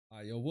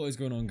Yo, what is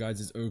going on, guys?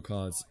 It's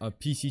O-Cards. I've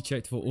PC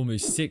checked for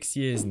almost 6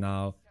 years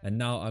now, and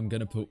now I'm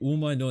going to put all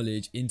my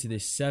knowledge into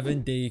this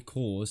 7-day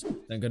course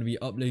that I'm going to be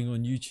uploading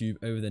on YouTube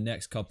over the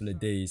next couple of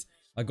days.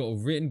 I got a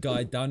written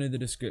guide down in the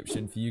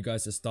description for you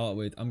guys to start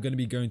with. I'm going to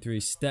be going through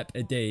a step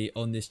a day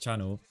on this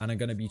channel, and I'm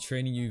going to be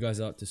training you guys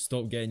up to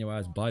stop getting your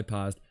ass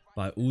bypassed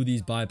by all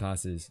these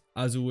bypasses.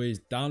 As always,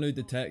 download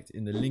Detect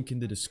in the link in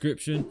the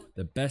description.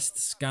 The best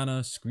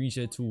scanner, screen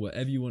share tool,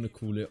 whatever you want to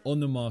call it, on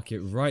the market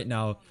right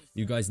now.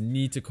 You guys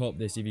need to cop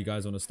this if you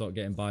guys want to stop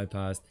getting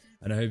bypassed,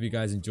 and I hope you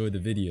guys enjoy the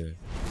video.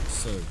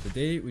 So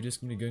today we're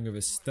just going to be going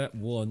over step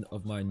 1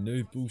 of my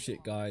no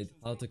bullshit guide,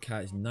 how to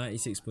catch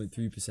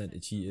 96.3%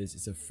 of cheaters.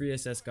 It's a free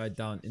SS guide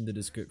down in the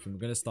description. We're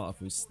going to start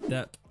off with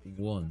step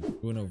 1.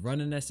 We're going to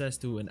run an SS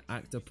tool and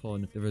act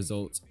upon the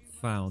results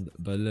found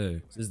below.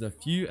 So there's a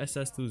few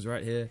SS tools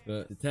right here,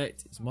 but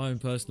Detect is my own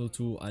personal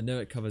tool. I know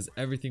it covers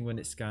everything when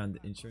it's scanned,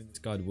 ensuring this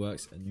guide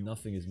works and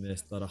nothing is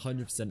missed, but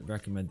 100%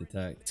 recommend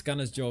Detect.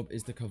 Scanner's job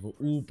is to cover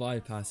all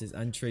bypasses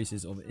and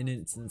traces of in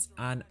instance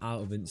and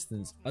out of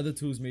instance. Other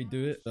tools may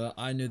do it, but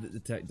I know that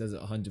Detect does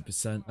it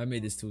 100%. I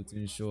made this tool to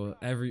ensure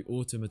every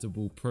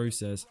automatable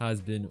process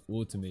has been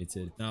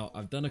automated. Now,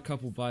 I've done a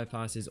couple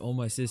bypasses on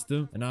my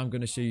system, and now I'm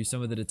going to show you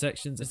some of the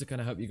detections just to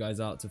kind of help you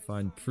guys out to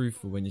find proof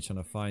for when you're trying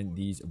to find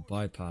these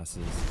bypasses.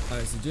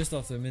 Alright, so just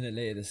after a minute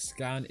later, the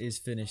scan is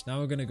finished. Now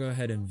we're going to go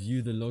ahead and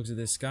view the logs of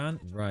this scan.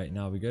 Right,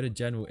 now we go to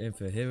general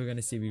info. Here we're going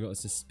to see we got a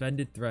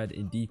suspended thread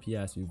in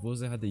DPS. We've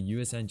also had the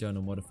USN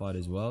journal modified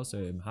as well, so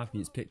I'm happy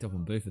it's picked up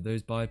on both of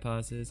those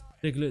bypasses.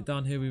 Take a look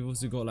down here. We've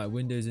also got like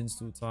Windows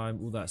install time,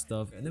 all that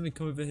stuff. And then we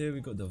come over here, we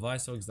got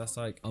device logs. That's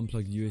like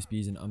unplugged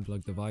USBs and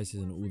unplugged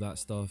devices and all that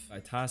stuff.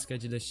 Like task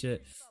scheduler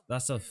shit, that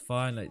stuff's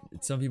fine. Like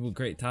some people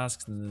create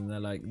tasks and then they're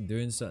like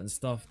doing certain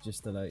stuff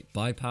just to like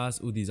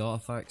bypass all these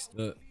artifacts,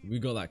 but we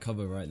got that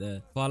cover right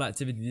there. File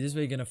activity, this is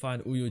where you're gonna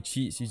find all your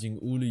cheats using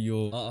all of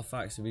your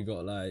artifacts. So we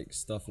got like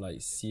stuff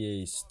like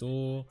CA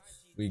store,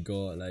 we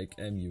got like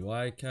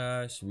MUI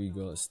cache, we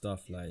got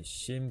stuff like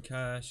shim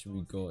cache,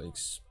 we got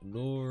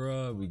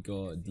explorer, we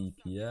got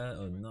DPS,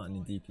 or not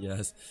in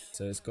DPS,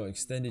 so it's got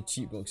extended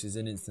cheat boxes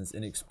in instance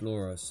in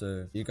explorer.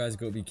 So you guys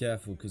gotta be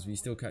careful because we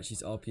still catch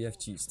these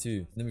RPF cheats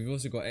too. And then we've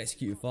also got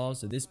executed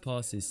files, so this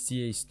passes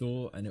CA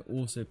store and it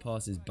also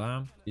passes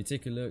BAM. You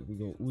take a look, we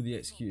got all the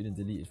executed and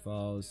deleted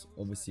files,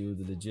 obviously all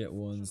the legit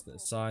ones that are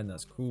signed,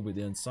 that's cool, but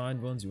the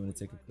unsigned ones you want to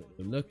take a quick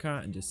look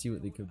at and just see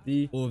what they could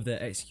be. Or if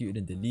they're executed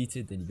and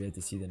deleted, then you'll be able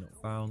to see they're not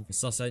found. The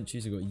sus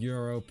entries, we've got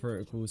URL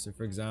protocol. So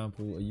for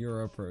example, a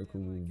URL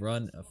protocol will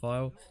run a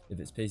file if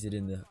it's pasted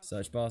in the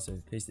search bar.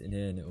 So paste it in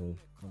here and it will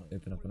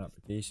open up an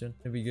application.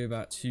 Then we go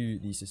back to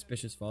the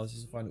suspicious files.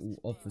 This will find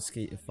all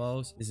obfuscated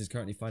files. This is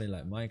currently finding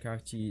like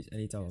Minecraft cheats,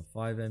 any type of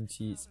FiveM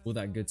cheats, all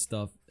that good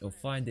stuff. It'll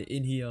find it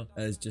in here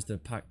as just a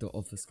packed or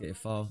obfuscated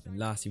file. And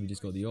lastly, we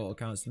just got the auto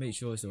counts to make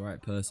sure it's the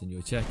right person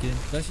you're checking.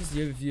 That's just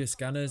the overview of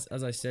scanners.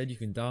 As I said, you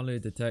can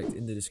download Detect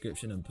in the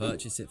description and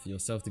purchase it for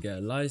yourself to get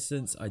a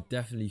license. I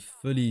definitely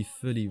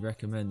fully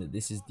recommend that.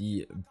 This is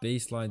the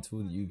baseline tool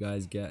that you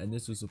guys get, and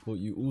this will support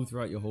you all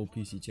throughout your whole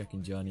PC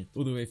checking journey,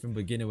 all the way from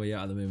beginner where you're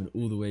at the moment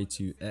all the way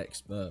to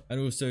expert. And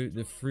also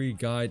the free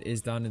guide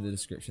is down in the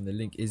description. The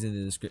link is in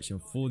the description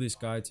for this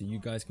guide, so you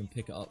guys can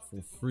pick it up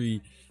for free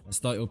and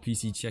start your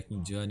PC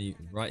checking journey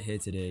right here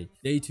today.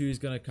 Day 2 is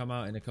going to come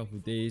out in a couple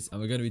of days,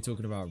 and we're going to be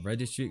talking about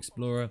Registry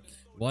Explorer,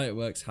 why it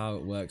works, how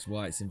it works,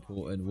 why it's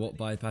important, what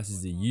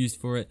bypasses are used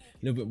for it,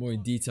 a little bit more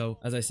in detail.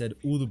 As I said,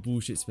 all the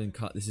bullshit's been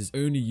cut. This is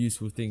only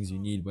useful things you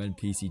need when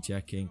PC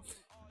checking.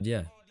 And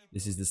yeah,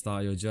 this is the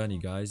start of your journey,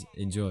 guys.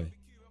 Enjoy.